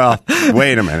 well,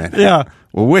 wait a minute. Yeah.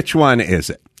 Well, which one is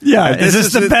it? Yeah. Is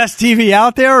this the best TV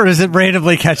out there, or does it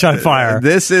randomly catch on fire?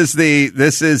 This is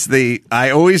the, I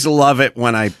always love it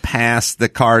when I pass the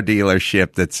car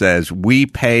dealership that says, we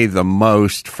pay the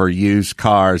most for used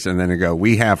cars. And then they go,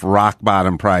 we have rock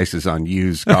bottom prices on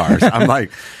used cars. I'm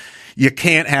like, you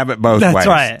can't have it both ways. That's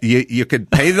right. You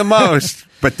could pay the most,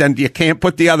 but then you can't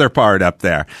put the other part up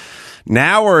there.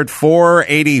 Now we're at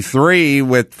 483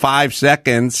 with 5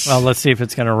 seconds. Well, let's see if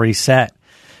it's going to reset.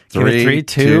 3,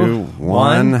 2,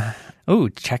 1. Ooh,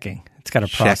 checking. It's got to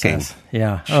process.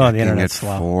 Yeah. Checking the internet's at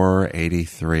slow.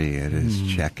 483. It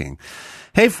is checking.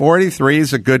 Hey, 483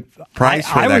 is a good price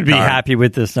for that car. I would be happy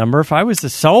with this number if I was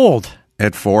sold.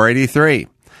 At 483,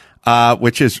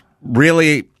 which is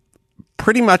really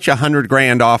pretty much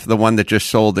 $100,000 off the one that just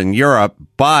sold in Europe.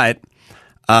 But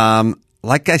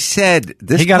like I said,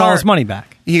 he got all his money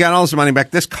back. He got all his money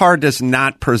back. This car does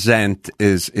not present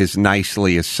as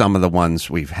nicely as some of the ones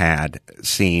we've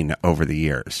seen over the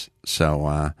years.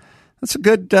 So that's a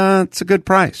good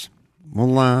price.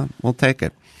 We'll take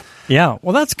it. Yeah,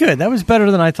 well, that's good. That was better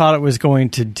than I thought it was going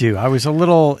to do. I was a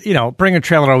little, Bring a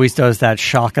Trailer always does that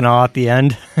shock and awe at the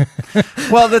end.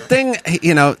 Well, the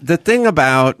thing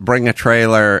about Bring a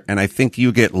Trailer, and I think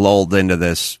you get lulled into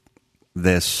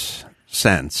this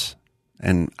sense,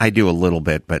 and I do a little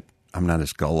bit, but I'm not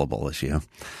as gullible as you.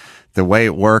 The way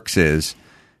it works is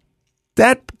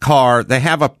that car,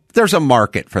 there's a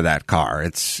market for that car.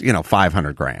 It's,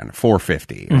 $500,000,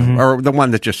 $450,000, or the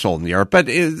one that just sold in Europe, but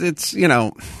it's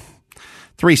 $375,000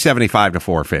 to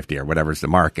 $450,000 or whatever's the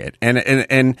market.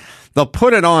 And they'll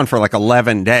put it on for like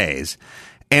 11 days.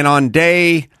 And on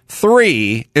day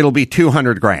 3, it'll be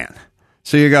 $200,000.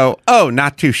 So you go, oh,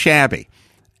 not too shabby.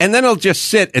 And then it'll just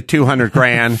sit at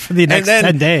 $200,000 for the next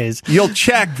 10 days. You'll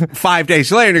check 5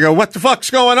 days later and you go, what the fuck's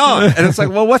going on? And it's like,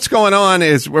 well, what's going on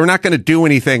is we're not going to do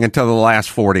anything until the last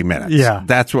 40 minutes. Yeah.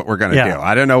 That's what we're going to do.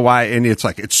 I don't know why. And it's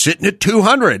like, it's sitting at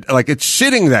 200. Like, it's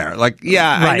sitting there. Like,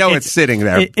 yeah, right. I know it's sitting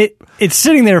there. It's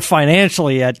sitting there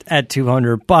financially at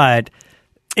 200, but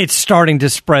it's starting to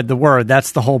spread the word.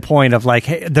 That's the whole point of like,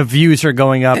 hey, the views are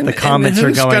going up, the comments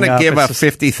are going up. Who's going to give a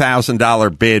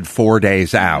 $50,000 bid 4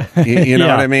 days out? You know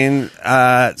what I mean?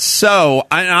 So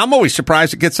I'm always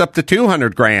surprised it gets up to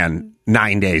 $200,000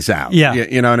 9 days out. Yeah.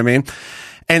 You know what I mean?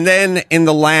 And then in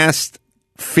the last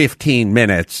 15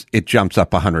 minutes, it jumps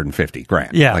up $150,000.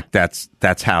 Yeah. Like that's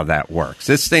how that works.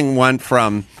 This thing went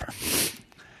from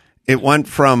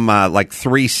like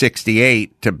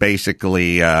 368 to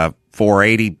basically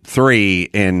 483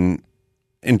 in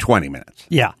 20 minutes.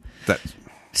 Yeah.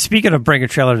 Speaking of Bring a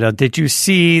Trailer, though, did you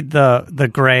see the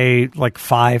gray like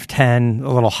 510,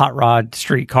 a little hot rod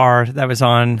street car that was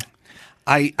on?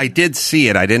 I did see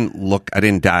it. I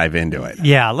didn't dive into it.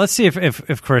 Yeah, let's see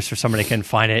if Chris or somebody can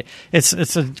find it. It's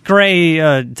a gray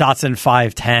Datsun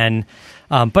 510.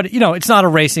 But it's not a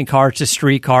racing car, it's a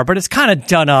street car, but it's kind of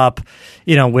done up,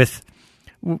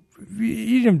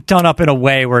 done up in a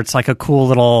way where it's like a cool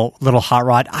little hot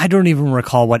rod. I don't even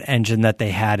recall what engine that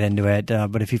they had into it,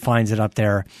 but if he finds it up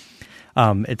there,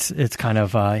 it's kind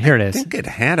of here it is. I think it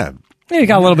had you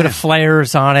got a little bit of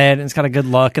flares on it, and it's got a good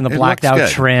look, and the blacked out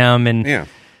trim, and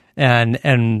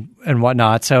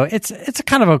whatnot. So it's a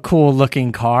kind of a cool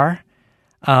looking car.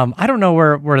 I don't know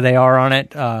where they are on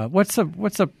it. What's the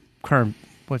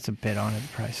bid on it?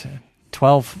 Price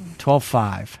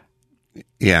 12.5.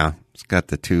 Yeah. It's got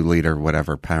the 2-liter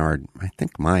whatever powered. I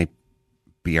think my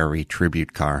BRE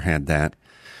Tribute car had that.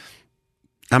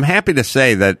 I'm happy to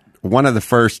say that one of the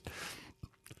first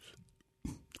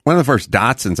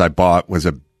Datsuns I bought was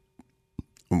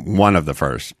one of the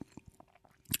first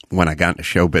when I got into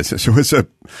show business. It was a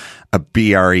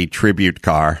BRE Tribute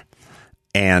car,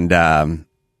 and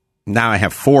now I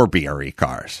have 4 BRE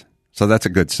cars, so that's a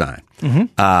good sign. Mm-hmm.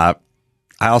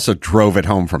 I also drove it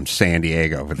home from San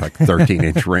Diego with like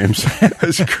 13-inch rims.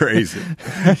 It's crazy.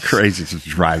 Crazy to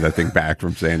drive that thing back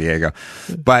from San Diego.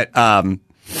 But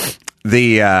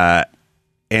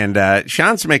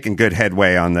Sean's making good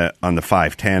headway on the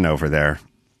 510 over there,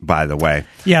 by the way.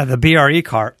 Yeah, the BRE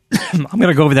car. I'm going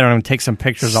to go over there and take some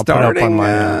pictures. I'll put up on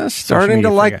my starting to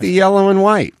like the yellow and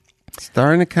white.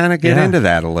 Starting to kind of get into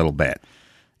that a little bit.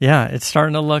 Yeah, it's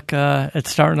starting to look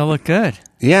good.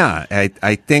 Yeah,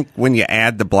 I think when you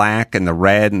add the black and the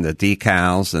red and the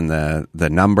decals and the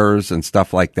numbers and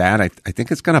stuff like that, I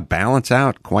think it's going to balance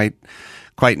out quite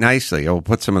nicely. We'll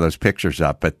put some of those pictures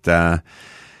up, but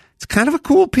it's kind of a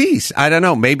cool piece. I don't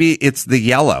know. Maybe it's the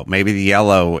yellow. Maybe the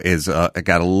yellow is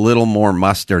got a little more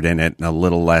mustard in it and a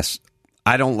little less.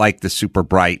 I don't like the super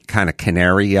bright kind of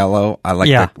canary yellow. I like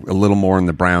a little more in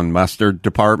the brown mustard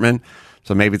department.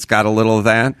 So maybe it's got a little of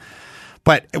that.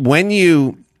 But when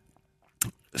you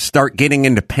start getting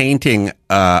into painting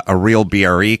a real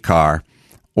BRE car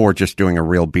or just doing a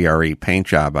real BRE paint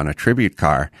job on a tribute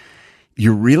car,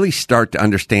 you really start to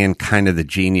understand kind of the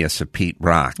genius of Pete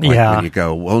Brock. Like when you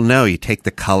go, well, no, you take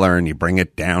the color and you bring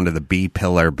it down to the B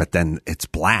pillar, but then it's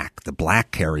black. The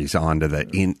black carries on to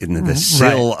the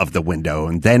sill of the window,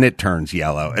 and then it turns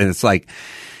yellow. And it's like,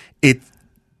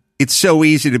 it's so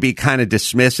easy to be kind of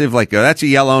dismissive, like, oh, that's a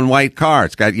yellow and white car.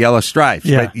 It's got yellow stripes.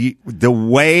 Yeah. But the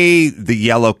way the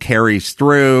yellow carries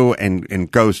through and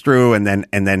goes through, and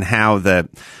then how the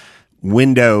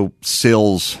window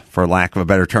sills, for lack of a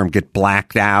better term, get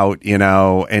blacked out, you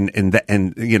know, and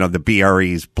you know, the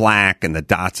BRE's black and the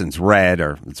Datsun's red,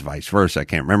 or it's vice versa. I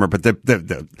can't remember, but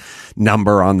the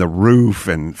number on the roof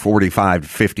and 45 to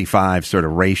 55 sort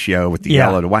of ratio with the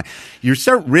yellow to white. You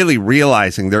start really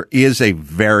realizing there is a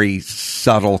very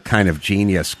subtle kind of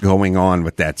genius going on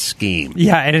with that scheme.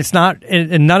 Yeah, and it's not,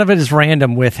 and none of it is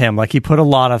random with him. Like, he put a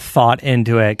lot of thought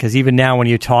into it, because even now when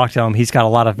you talk to him, he's got a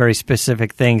lot of very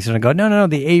specific things. And I go, no,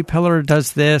 the A pillar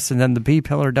does this, and then the B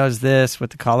pillar does this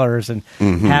with the colors, and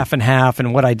half and half,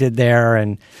 and what I did there,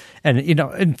 and you know,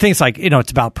 and things like, you know,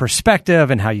 it's about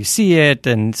perspective and how you see it,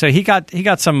 and so he got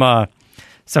some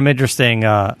interesting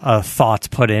thoughts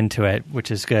put into it, which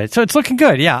is good. So it's looking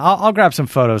good. Yeah, I'll grab some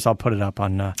photos. I'll put it up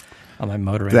on my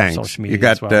Motorator social media. You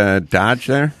got as well. Dodge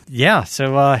there? Yeah.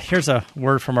 So here's a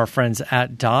word from our friends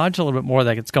at Dodge, a little bit more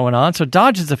that's going on. So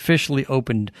Dodge has officially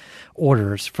opened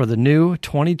orders for the new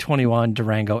 2021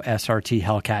 Durango SRT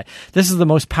Hellcat. This is the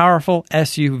most powerful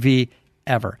SUV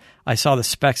ever. I saw the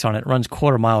specs on it. It runs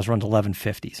quarter miles, runs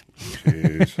 1150s.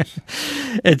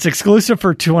 It's exclusive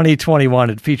for 2021.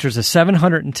 It features a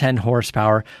 710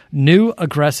 horsepower, new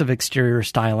aggressive exterior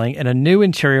styling, and a new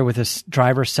interior with a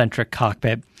driver-centric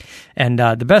cockpit. And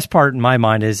the best part in my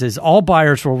mind is all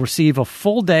buyers will receive a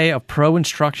full day of pro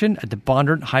instruction at the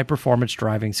Bondurant High Performance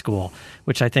Driving School,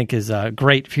 which I think is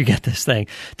great if you get this thing.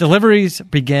 Deliveries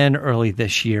begin early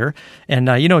this year. And,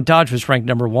 you know, Dodge was ranked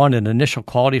number one in initial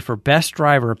quality for best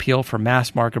driver appeal for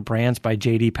mass market brands by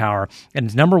J.D. Power. And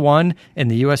it's number one in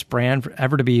the U.S. brand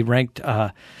ever to be ranked,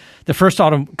 the first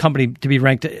auto company to be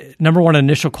ranked number one in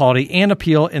initial quality and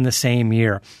appeal in the same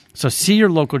year. So see your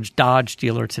local Dodge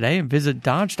dealer today and visit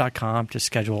Dodge.com to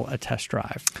schedule a test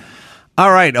drive.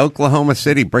 All right, Oklahoma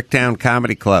City, Bricktown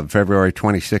Comedy Club, February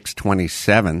 26th,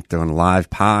 27th, doing live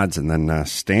pods and then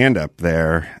stand-up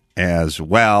there as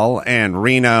well. And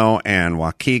Reno and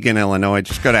Waukegan, Illinois.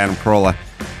 Just go to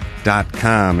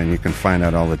AdamCarolla.com and you can find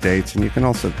out all the dates. And you can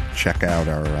also check out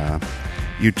our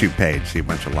YouTube page, see a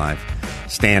bunch of live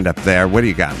stand-up there. What do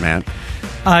you got, Matt?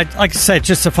 Like I said,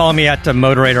 just to follow me at the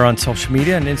Motorator on social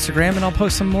media and Instagram, and I'll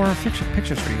post some more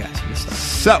pictures for you guys.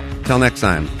 So, till next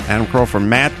time, Adam Carolla for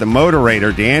Matt, the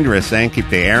Motorator, Deandra saying keep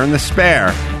the air in the spare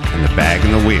and the bag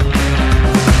in the wheel.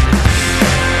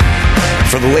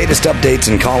 For the latest updates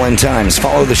and call-in times,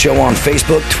 follow the show on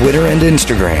Facebook, Twitter, and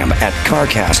Instagram at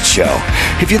CarCast Show.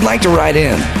 If you'd like to write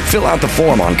in, fill out the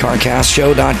form on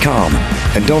CarCastShow.com.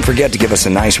 And don't forget to give us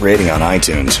a nice rating on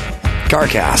iTunes.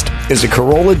 CarCast is a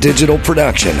Corolla digital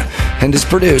production and is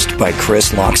produced by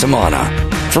Chris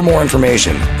Loxamana. For more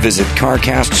information, visit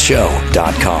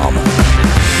CarCastShow.com.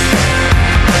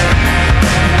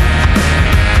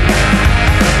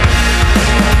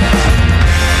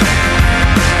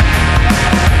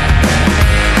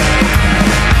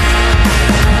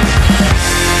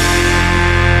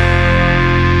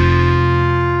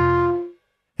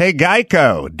 Hey,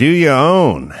 Geico, do you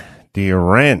own? Do you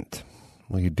rent?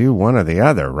 Well, you do one or the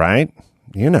other, right?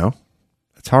 You know,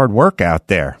 it's hard work out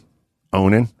there.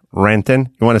 Owning,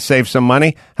 renting. You want to save some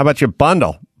money? How about you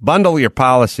bundle? Bundle your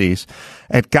policies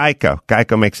at Geico.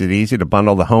 Geico makes it easy to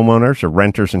bundle the homeowners or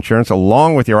renters insurance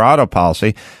along with your auto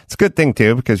policy. It's a good thing,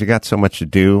 too, because you got so much to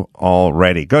do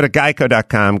already. Go to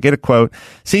Geico.com, get a quote,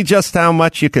 see just how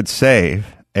much you could save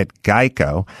at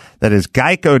Geico. That is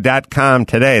Geico.com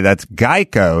today. That's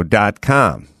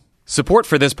Geico.com. Support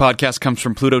for this podcast comes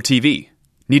from Pluto TV.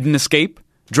 Need an escape?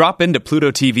 Drop into Pluto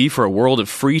TV for a world of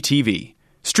free TV.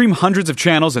 Stream hundreds of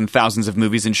channels and thousands of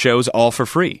movies and shows all for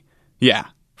free. Yeah,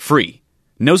 free.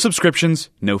 No subscriptions,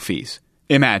 no fees.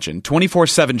 Imagine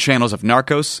 24/7 channels of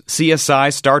Narcos,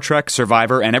 CSI, Star Trek,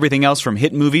 Survivor, and everything else from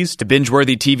hit movies to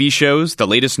binge-worthy TV shows, the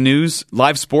latest news,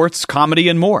 live sports, comedy,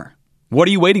 and more. What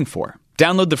are you waiting for?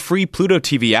 Download the free Pluto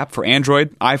TV app for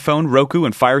Android, iPhone, Roku,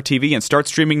 and Fire TV and start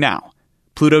streaming now.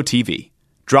 Pluto TV.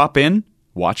 Drop in,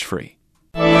 watch free.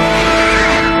 Deep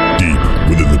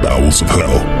within the bowels of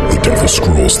hell, the devil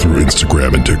scrolls through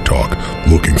Instagram and TikTok,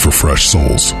 looking for fresh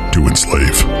souls to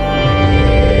enslave.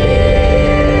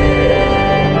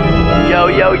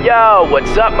 Yo,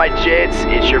 what's up, my jits?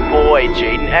 It's your boy,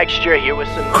 Jaden Extra, here with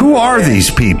some... Who are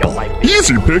these people?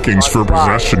 Easy pickings for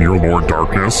possession, your Lord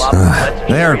Darkness.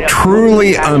 They are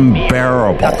truly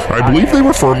unbearable. I believe they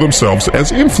refer to themselves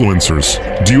as influencers.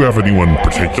 Do you have anyone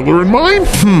particular in mind?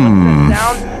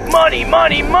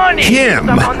 Money! Him!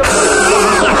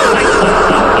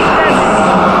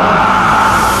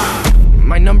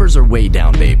 My numbers are way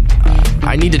down, babe.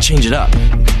 I need to change it up.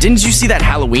 Didn't you see that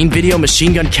Halloween video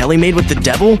Machine Gun Kelly made with the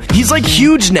devil? He's like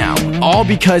huge now, all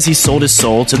because he sold his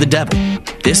soul to the devil.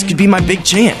 This could be my big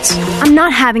chance. I'm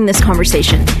not having this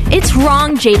conversation. It's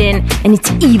wrong, Jaden, and it's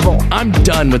evil. I'm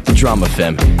done with the drama,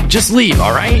 Fem. Just leave,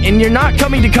 all right? And you're not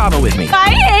coming to Cabo with me. I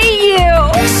hate you!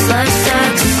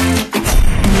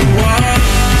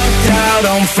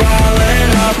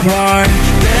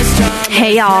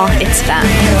 Hey y'all, it's Fem.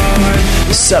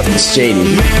 What's up, it's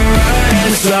Jaden.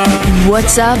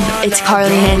 What's up? It's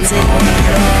Carly Hansen.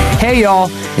 Hey y'all,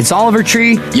 it's Oliver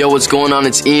Tree. Yo, what's going on?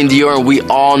 It's Ian Dior, and we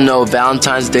all know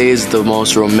Valentine's Day is the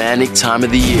most romantic time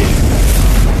of the year.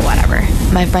 Whatever.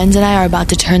 My friends and I are about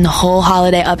to turn the whole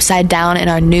holiday upside down in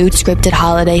our new scripted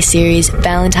holiday series,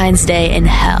 Valentine's Day in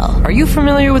Hell. Are you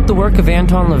familiar with the work of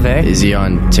Anton LaVey? Is he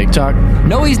on TikTok?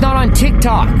 No, he's not on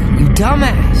TikTok, you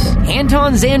dumbass.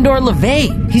 Anton Zandor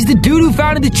LaVey. He's the dude who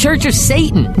founded the Church of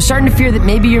Satan. I'm starting to fear that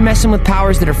maybe you're messing with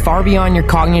powers that are far beyond your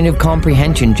cognitive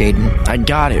comprehension, Jaden. I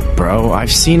got it, bro.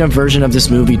 I've seen a version of this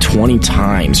movie 20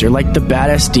 times. You're like the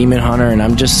badass demon hunter, and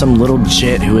I'm just some little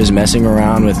jit who is messing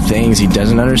around with things he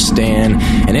doesn't understand.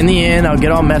 And in the end, I'll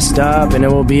get all messed up, and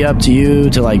it will be up to you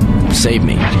to, save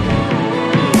me. I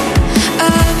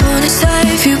wanna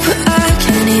save you, but I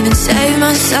can't even save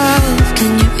myself.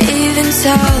 Can you even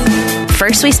tell?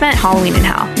 First, we spent Halloween in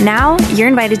Hell. Now, you're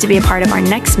invited to be a part of our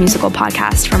next musical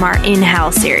podcast from our In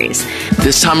Hell series.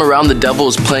 This time around, the devil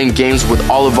is playing games with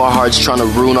all of our hearts, trying to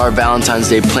ruin our Valentine's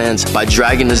Day plans by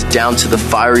dragging us down to the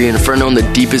fiery inferno in the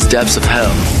deepest depths of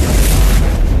hell.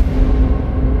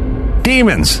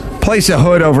 Demons, place a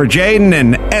hood over Jaden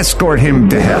and escort him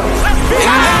to hell.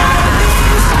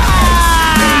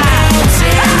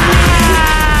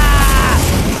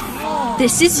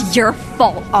 This is your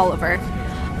fault, Oliver.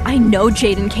 I know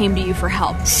Jaden came to you for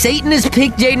help. Satan has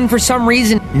picked Jaden for some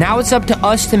reason. Now it's up to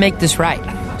us to make this right.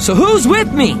 So who's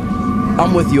with me?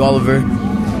 I'm with you, Oliver.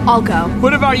 I'll go.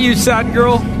 What about you, sad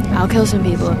girl? I'll kill some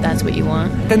people if that's what you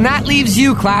want. Then that leaves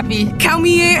you, Clappy. Count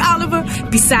me in, Oliver.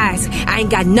 Besides, I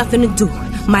ain't got nothing to do.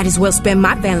 Might as well spend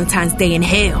my Valentine's Day in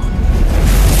hell.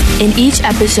 In each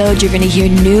episode, you're going to hear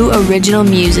new original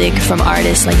music from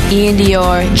artists like Ian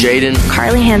Dior, Jaden,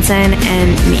 Carly Hansen,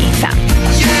 and me, Fem.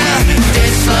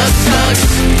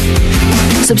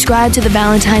 Subscribe to the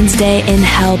Valentine's Day in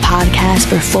Hell podcast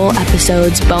for full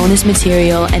episodes, bonus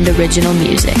material, and original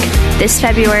music. This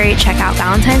February, check out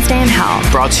Valentine's Day in Hell.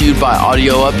 Brought to you by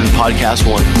Audio Up and Podcast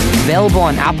One. Available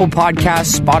on Apple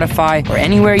Podcasts, Spotify, or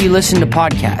anywhere you listen to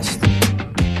podcasts.